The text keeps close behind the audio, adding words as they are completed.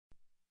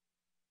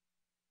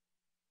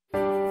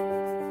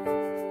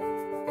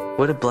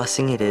What a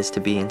blessing it is to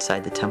be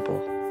inside the temple.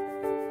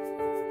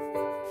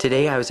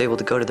 Today I was able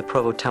to go to the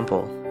Provo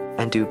Temple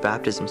and do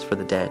baptisms for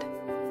the dead.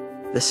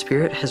 The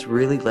Spirit has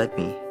really led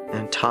me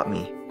and taught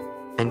me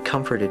and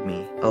comforted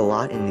me a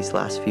lot in these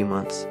last few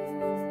months.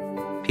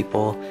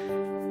 People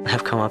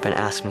have come up and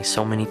asked me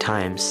so many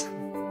times,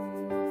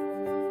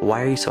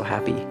 why are you so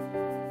happy?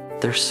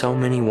 There's so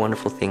many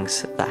wonderful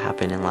things that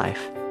happen in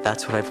life.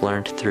 That's what I've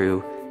learned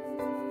through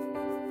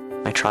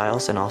my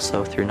trials and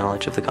also through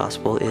knowledge of the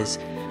gospel, is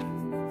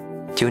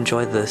to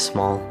enjoy the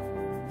small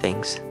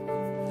things.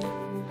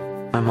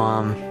 My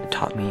mom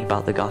taught me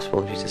about the gospel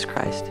of Jesus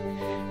Christ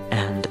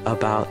and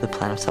about the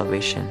plan of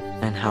salvation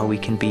and how we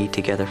can be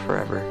together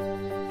forever.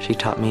 She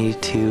taught me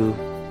to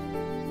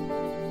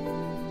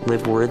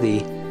live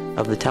worthy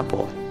of the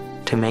temple,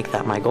 to make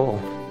that my goal.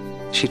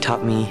 She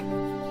taught me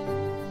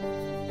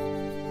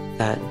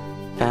that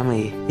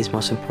family is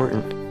most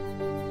important.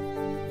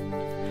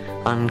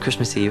 On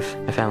Christmas Eve,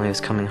 my family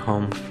was coming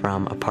home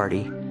from a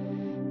party,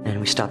 and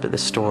we stopped at the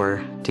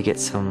store to get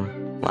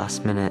some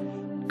last-minute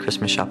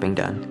Christmas shopping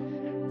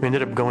done. We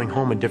ended up going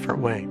home a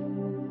different way.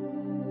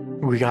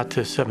 We got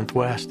to 7th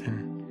West,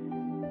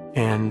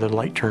 and the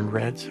light turned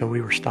red, so we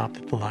were stopped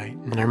at the light.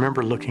 And I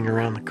remember looking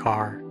around the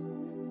car,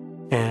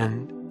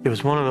 and it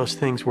was one of those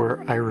things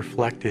where I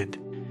reflected,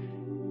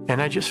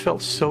 and I just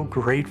felt so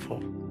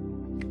grateful.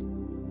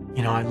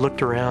 You know, I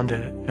looked around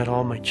at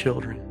all my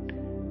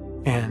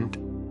children, and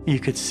you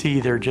could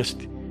see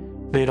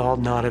they'd all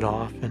nodded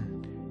off, and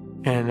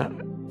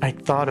I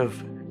thought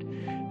of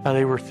how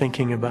they were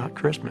thinking about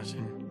Christmas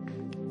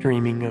and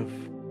dreaming of,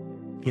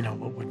 you know,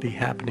 what would be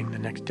happening the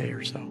next day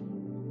or so.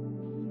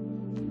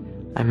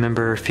 I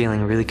remember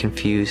feeling really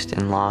confused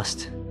and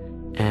lost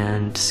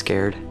and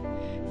scared.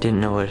 Didn't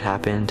know what had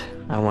happened.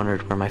 I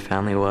wondered where my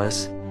family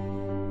was.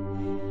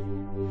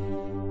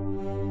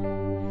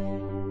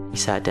 He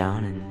sat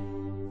down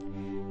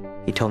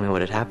and he told me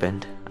what had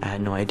happened. I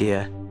had no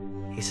idea.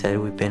 He said,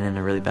 we've been in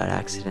a really bad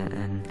accident.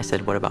 And I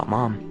said, what about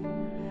Mom?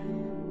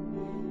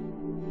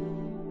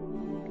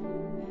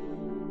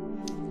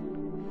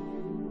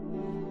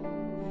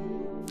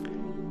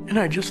 And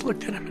I just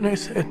looked at him and I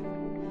said,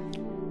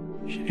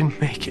 she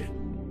didn't make it.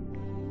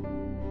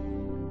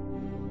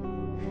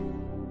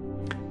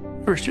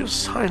 There was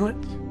just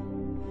silence.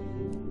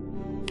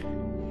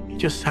 He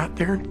just sat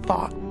there and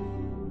thought.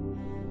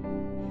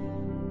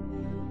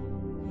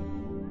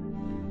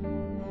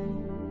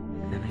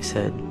 And I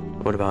said,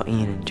 what about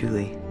Ian and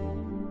Julie?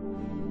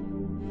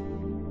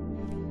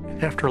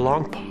 And after a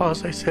long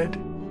pause, I said,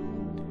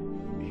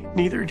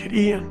 neither did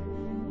Ian.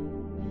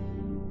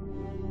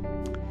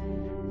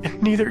 And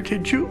neither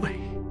did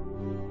Julie.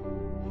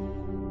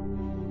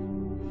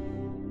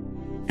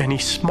 And he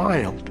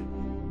smiled.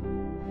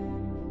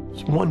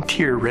 One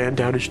tear ran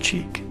down his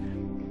cheek.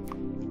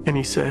 And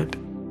he said,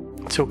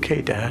 it's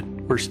okay, Dad.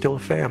 We're still a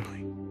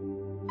family.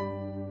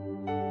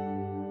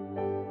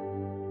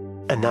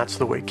 And that's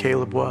the way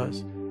Caleb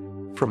was.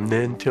 From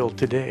then till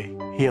today,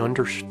 he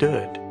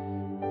understood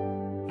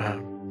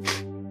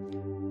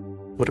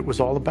what it was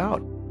all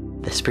about.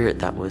 The Spirit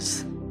that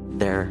was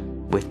there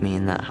with me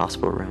in that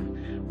hospital room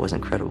was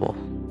incredible.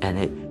 And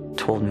it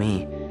told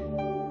me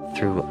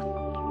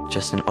through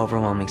just an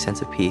overwhelming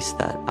sense of peace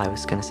that I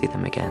was going to see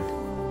them again.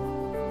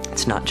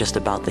 It's not just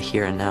about the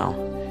here and now.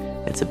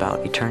 It's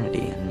about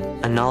eternity.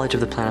 And a knowledge of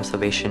the plan of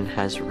salvation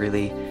has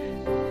really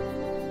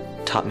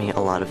taught me a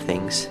lot of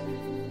things.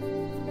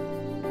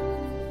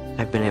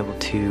 I've been able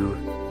to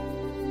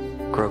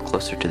grow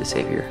closer to the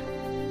Savior.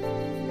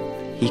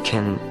 He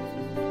can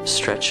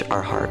stretch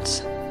our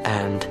hearts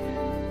and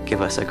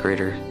give us a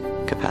greater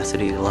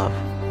capacity to love.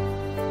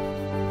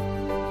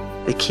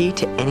 The key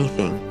to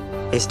anything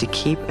is to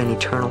keep an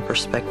eternal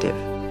perspective.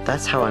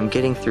 That's how I'm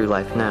getting through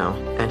life now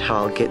and how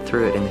I'll get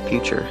through it in the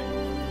future.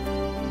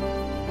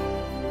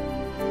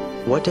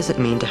 What does it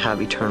mean to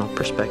have eternal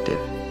perspective?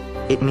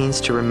 It means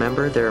to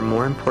remember there are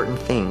more important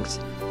things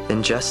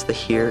than just the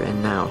here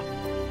and now.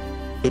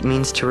 It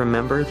means to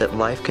remember that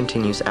life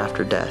continues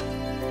after death,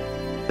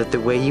 that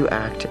the way you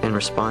act and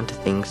respond to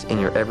things in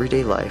your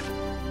everyday life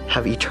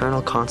have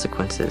eternal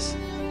consequences.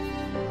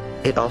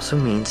 It also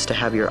means to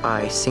have your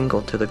eye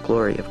single to the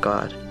glory of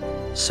God,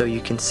 so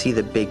you can see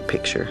the big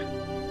picture,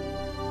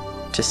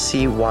 to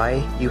see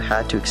why you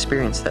had to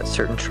experience that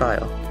certain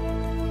trial,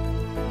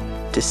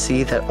 to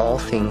see that all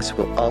things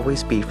will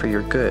always be for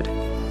your good,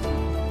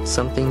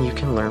 something you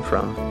can learn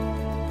from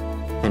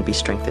and be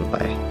strengthened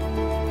by.